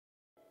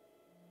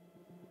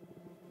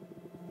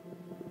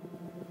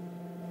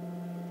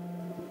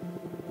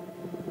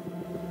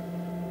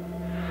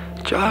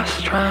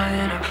Just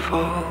trying to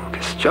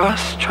focus,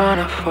 just trying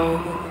to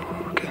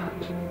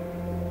focus.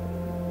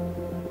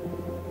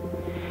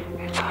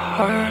 It's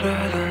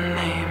harder than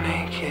they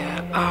make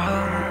it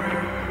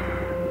out.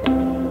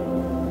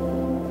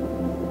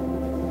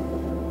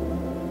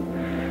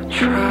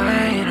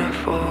 Trying to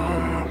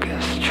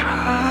focus,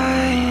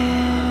 trying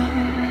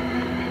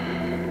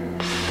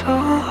so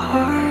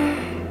hard,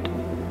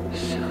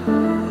 so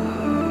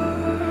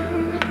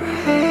hard.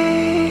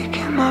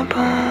 Breaking my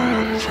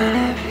bones and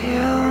it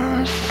feels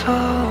so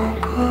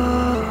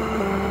good.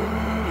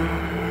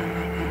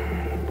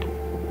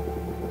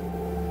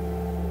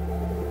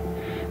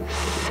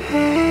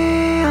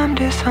 Say I'm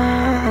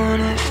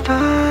dishonest,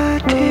 I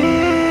did.